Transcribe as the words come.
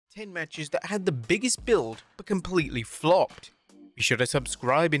10 matches that had the biggest build but completely flopped. Be sure to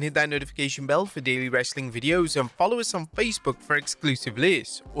subscribe and hit that notification bell for daily wrestling videos and follow us on Facebook for exclusive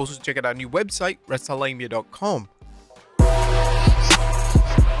lists. Also check out our new website, Wrestlelamia.com.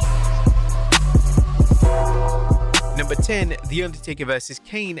 Number 10, The Undertaker vs.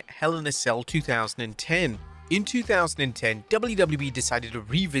 Kane, Hell in a Cell 2010. In 2010, WWE decided to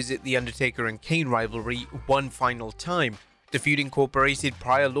revisit the Undertaker and Kane rivalry one final time. The feud incorporated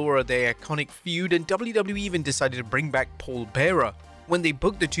prior lore of their iconic feud, and WWE even decided to bring back Paul Bearer. When they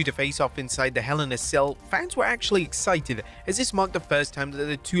booked the two to face off inside the Hell in a Cell, fans were actually excited, as this marked the first time that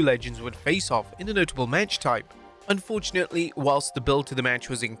the two legends would face off in a notable match type. Unfortunately, whilst the build to the match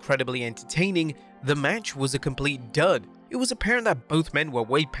was incredibly entertaining, the match was a complete dud. It was apparent that both men were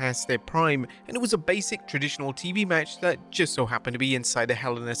way past their prime, and it was a basic traditional TV match that just so happened to be inside a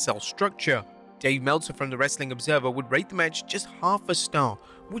Hell in a Cell structure. Dave Meltzer from the Wrestling Observer would rate the match just half a star,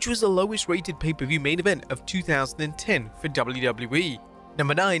 which was the lowest rated pay-per-view main event of 2010 for WWE.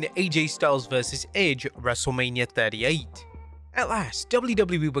 Number 9, AJ Styles vs. Edge, WrestleMania 38. At last,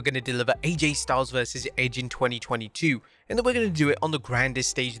 WWE were going to deliver AJ Styles vs. Edge in 2022, and they were going to do it on the grandest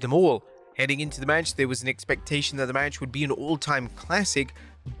stage of them all. Heading into the match, there was an expectation that the match would be an all-time classic.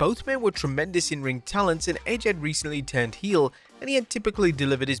 Both men were tremendous in-ring talents, and Edge had recently turned heel, and he had typically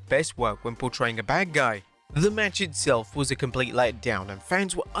delivered his best work when portraying a bad guy. The match itself was a complete letdown, and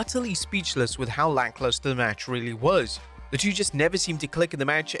fans were utterly speechless with how lackluster the match really was. The two just never seemed to click in the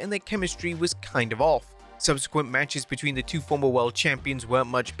match, and their chemistry was kind of off. Subsequent matches between the two former world champions weren't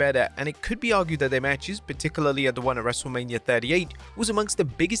much better, and it could be argued that their matches, particularly at the one at WrestleMania 38, was amongst the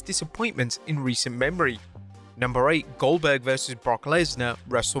biggest disappointments in recent memory. Number 8, Goldberg vs. Brock Lesnar,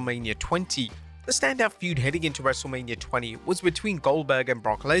 WrestleMania 20. The standout feud heading into WrestleMania 20 was between Goldberg and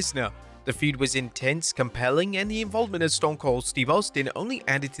Brock Lesnar. The feud was intense, compelling, and the involvement of Stone Cold Steve Austin only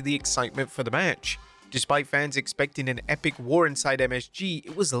added to the excitement for the match. Despite fans expecting an epic war inside MSG,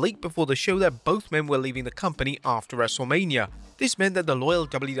 it was late before the show that both men were leaving the company after WrestleMania. This meant that the loyal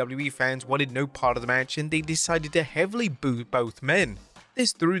WWE fans wanted no part of the match, and they decided to heavily boo both men.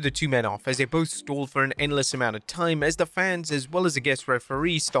 This threw the two men off as they both stalled for an endless amount of time, as the fans as well as the guest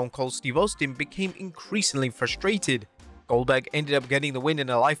referee Stone Cold Steve Austin became increasingly frustrated. Goldberg ended up getting the win in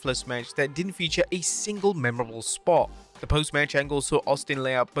a lifeless match that didn't feature a single memorable spot. The post-match angle saw Austin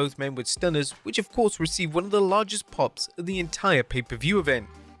lay out both men with stunners, which of course received one of the largest pops of the entire pay-per-view event.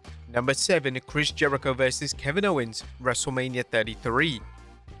 Number 7, Chris Jericho vs. Kevin Owens, WrestleMania 33.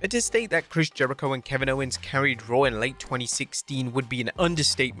 To state that Chris Jericho and Kevin Owens carried Raw in late 2016 would be an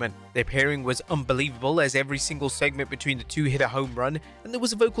understatement. Their pairing was unbelievable, as every single segment between the two hit a home run, and there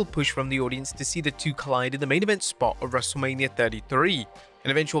was a vocal push from the audience to see the two collide in the main event spot of WrestleMania 33.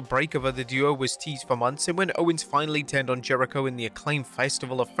 An eventual breakup of the duo was teased for months, and when Owens finally turned on Jericho in the acclaimed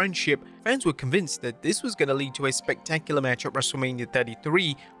Festival of Friendship, fans were convinced that this was going to lead to a spectacular match at WrestleMania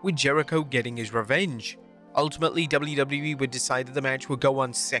 33, with Jericho getting his revenge. Ultimately, WWE would decide that the match would go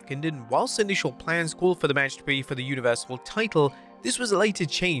on second, and whilst initial plans called for the match to be for the Universal title, this was later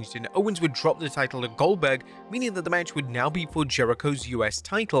changed and Owens would drop the title to Goldberg, meaning that the match would now be for Jericho's US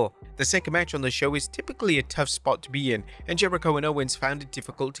title. The second match on the show is typically a tough spot to be in, and Jericho and Owens found it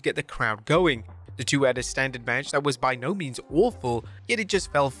difficult to get the crowd going. The two had a standard match that was by no means awful, yet it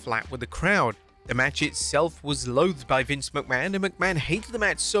just fell flat with the crowd. The match itself was loathed by Vince McMahon, and McMahon hated the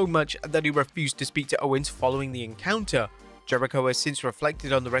match so much that he refused to speak to Owens following the encounter. Jericho has since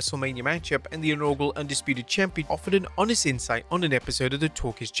reflected on the WrestleMania matchup, and the inaugural Undisputed Champion offered an honest insight on an episode of the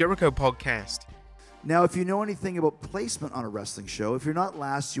Talk is Jericho podcast. Now, if you know anything about placement on a wrestling show, if you're not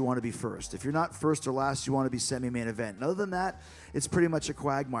last, you want to be first. If you're not first or last, you want to be semi-main event. And other than that, it's pretty much a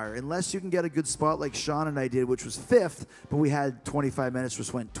quagmire. Unless you can get a good spot like Sean and I did, which was 5th, but we had 25 minutes,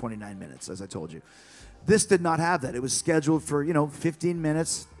 which went 29 minutes, as I told you. This did not have that. It was scheduled for, 15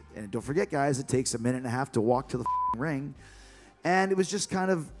 minutes. And don't forget, guys, it takes a minute and a half to walk to the ring. And it was just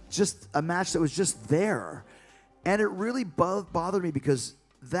kind of just a match that was just there. And it really bothered me because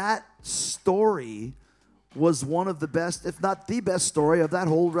that story was one of the best, if not the best story of that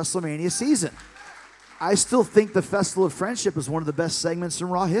whole WrestleMania season. I still think the Festival of Friendship is one of the best segments in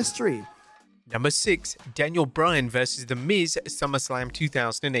Raw history. Number 6, Daniel Bryan vs. The Miz, SummerSlam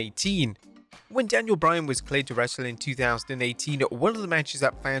 2018. When Daniel Bryan was cleared to wrestle in 2018, one of the matches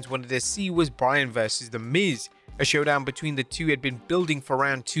that fans wanted to see was Bryan vs. The Miz. A showdown between the two had been building for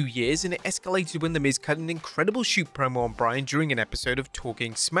around 2 years, and it escalated when The Miz cut an incredible shoot promo on Bryan during an episode of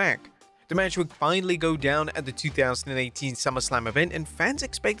Talking Smack. The match would finally go down at the 2018 SummerSlam event, and fans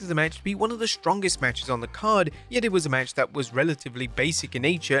expected the match to be one of the strongest matches on the card, yet it was a match that was relatively basic in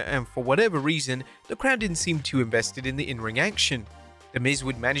nature, and for whatever reason, the crowd didn't seem too invested in the in-ring action. The Miz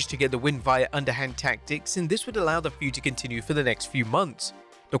would manage to get the win via underhand tactics, and this would allow the feud to continue for the next few months.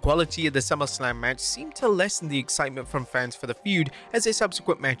 The quality of the SummerSlam match seemed to lessen the excitement from fans for the feud, as their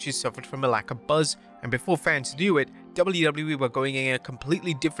subsequent matches suffered from a lack of buzz, and before fans knew it, WWE were going in a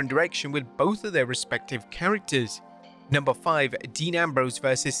completely different direction with both of their respective characters. Number 5. Dean Ambrose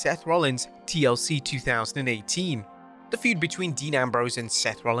vs Seth Rollins, TLC 2018. The feud between Dean Ambrose and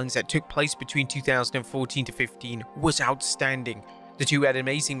Seth Rollins that took place between 2014 to 15 was outstanding. The two had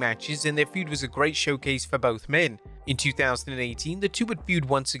amazing matches, and their feud was a great showcase for both men. In 2018, the two would feud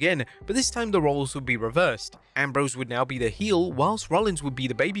once again, but this time the roles would be reversed. Ambrose would now be the heel, whilst Rollins would be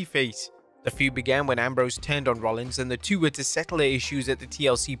the babyface. The feud began when Ambrose turned on Rollins, and the two were to settle their issues at the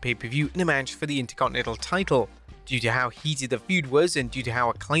TLC pay-per-view in a match for the Intercontinental title. Due to how heated the feud was, and due to how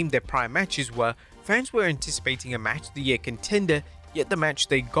acclaimed their prior matches were, fans were anticipating a Match of the Year contender, yet the match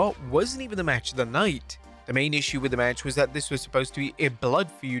they got wasn't even the match of the night. The main issue with the match was that this was supposed to be a blood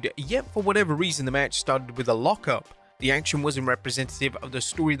feud, yet for whatever reason the match started with a lockup. The action wasn't representative of the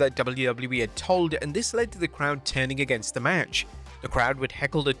story that WWE had told, and this led to the crowd turning against the match. The crowd would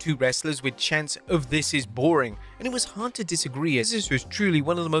heckle the two wrestlers with chants of "This is boring," and it was hard to disagree, as this was truly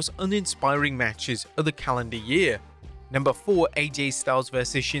one of the most uninspiring matches of the calendar year. Number 4. AJ Styles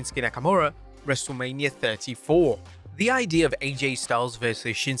vs Shinsuke Nakamura, WrestleMania 34. The idea of AJ Styles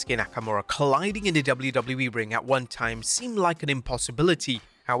vs Shinsuke Nakamura colliding in the WWE ring at one time seemed like an impossibility.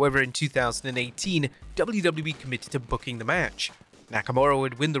 However, in 2018, WWE committed to booking the match. Nakamura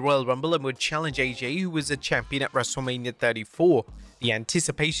would win the Royal Rumble and would challenge AJ, who was a champion at WrestleMania 34. The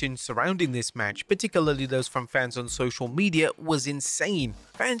anticipation surrounding this match, particularly those from fans on social media, was insane.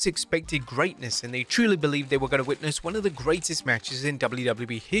 Fans expected greatness, and they truly believed they were going to witness one of the greatest matches in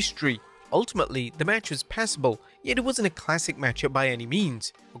WWE history. Ultimately, the match was passable, yet it wasn't a classic matchup by any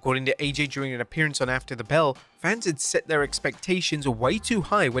means. According to AJ during an appearance on After the Bell, fans had set their expectations way too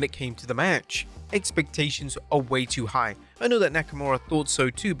high when it came to the match. Expectations are way too high. I know that Nakamura thought so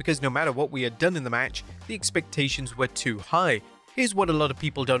too, because no matter what we had done in the match, the expectations were too high. Here's what a lot of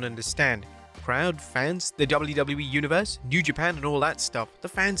people don't understand. Crowd, fans, the WWE Universe, New Japan and all that stuff, the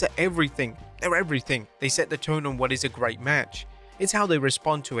fans are everything. They're everything. They set the tone on what is a great match. It's how they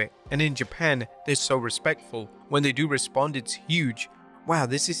respond to it, and in Japan, they're so respectful. When they do respond, it's huge. Wow,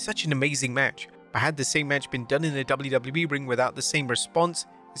 this is such an amazing match. But had the same match been done in the WWE ring without the same response,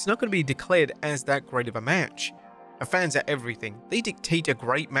 it's not going to be declared as that great of a match. The fans are everything. They dictate a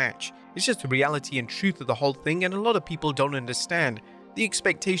great match. It's just the reality and truth of the whole thing, and a lot of people don't understand. The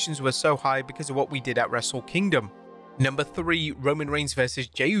expectations were so high because of what we did at Wrestle Kingdom. Number 3. Roman Reigns vs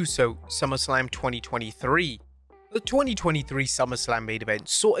Jey Uso, SummerSlam 2023. The 2023 SummerSlam main event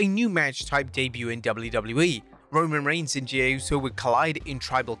saw a new match type debut in WWE. Roman Reigns and Jey Uso would collide in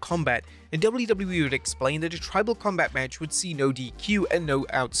tribal combat, and WWE would explain that a tribal combat match would see no DQ and no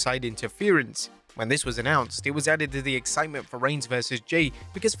outside interference. When this was announced, it was added to the excitement for Reigns vs Jey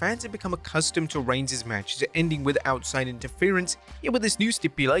because fans had become accustomed to Reigns' matches ending with outside interference, yet with this new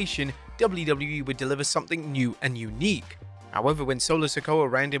stipulation, WWE would deliver something new and unique. However, when Solo Sikoa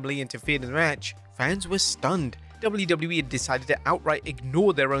randomly interfered in the match, fans were stunned. WWE had decided to outright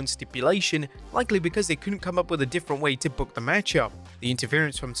ignore their own stipulation, likely because they couldn't come up with a different way to book the matchup. The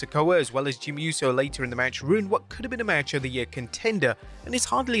interference from Sikoa as well as Jimmy Uso later in the match ruined what could have been a Match of the Year contender, and it's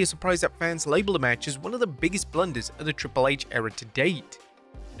hardly a surprise that fans label the match as one of the biggest blunders of the Triple H era to date.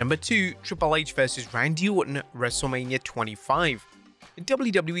 Number 2. Triple H vs Randy Orton, WrestleMania 25.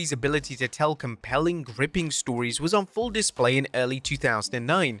 WWE's ability to tell compelling, gripping stories was on full display in early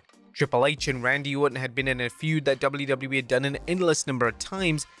 2009. Triple H and Randy Orton had been in a feud that WWE had done an endless number of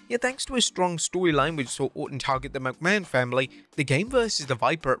times, yet thanks to a strong storyline which saw Orton target the McMahon family, the Game vs. the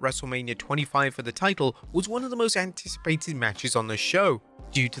Viper at WrestleMania 25 for the title was one of the most anticipated matches on the show.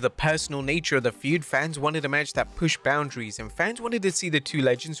 Due to the personal nature of the feud, fans wanted a match that pushed boundaries, and fans wanted to see the two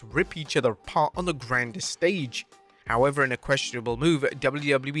legends rip each other apart on the grandest stage. However, in a questionable move,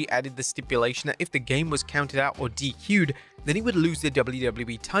 WWE added the stipulation that if the Game was counted out or DQ'd, then he would lose the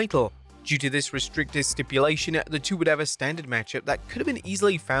WWE title. Due to this restricted stipulation, the two would have a standard matchup that could have been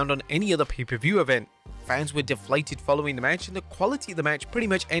easily found on any other pay-per-view event. Fans were deflated following the match, and the quality of the match pretty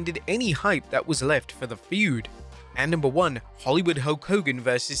much ended any hype that was left for the feud. And number 1, Hollywood Hulk Hogan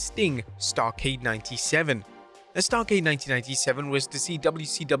vs Sting, Starrcade 97. The Starrcade 1997 was to see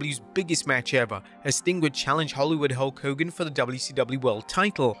WCW's biggest match ever, as Sting would challenge Hollywood Hulk Hogan for the WCW World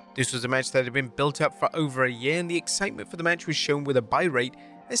title. This was a match that had been built up for over a year, and the excitement for the match was shown with a buy rate,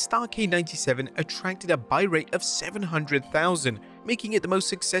 as Starrcade 97 attracted a buy rate of 700,000, making it the most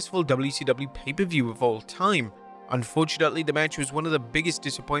successful WCW pay-per-view of all time. Unfortunately, the match was one of the biggest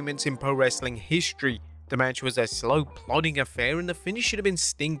disappointments in pro wrestling history. The match was a slow, plodding affair, and the finish should have been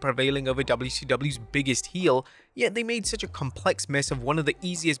Sting prevailing over WCW's biggest heel, yet they made such a complex mess of one of the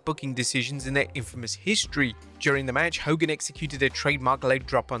easiest booking decisions in their infamous history. During the match, Hogan executed a trademark leg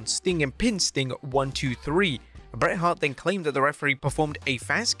drop on Sting and pinned Sting 1-2-3. Bret Hart then claimed that the referee performed a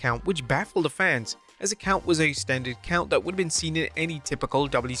fast count, which baffled the fans, as the count was a standard count that would have been seen in any typical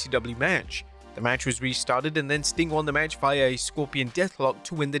WCW match. The match was restarted, and then Sting won the match via a Scorpion Deathlock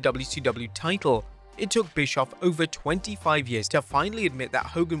to win the WCW title. It took Bischoff over 25 years to finally admit that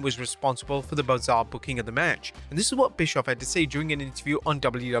Hogan was responsible for the bizarre booking of the match, and this is what Bischoff had to say during an interview on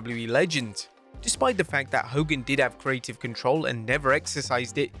WWE Legends. Despite the fact that Hogan did have creative control and never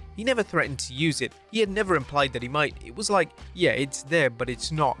exercised it, he never threatened to use it. He had never implied that he might. It was like, yeah, it's there, but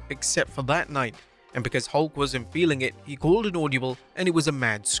it's not, except for that night. And because Hulk wasn't feeling it, he called an audible, and it was a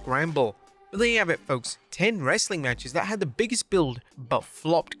mad scramble. But there you have it, folks. 10 wrestling matches that had the biggest build, but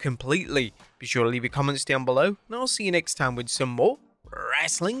flopped completely. Be sure to leave your comments down below, and I'll see you next time with some more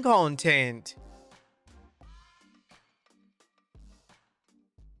wrestling content.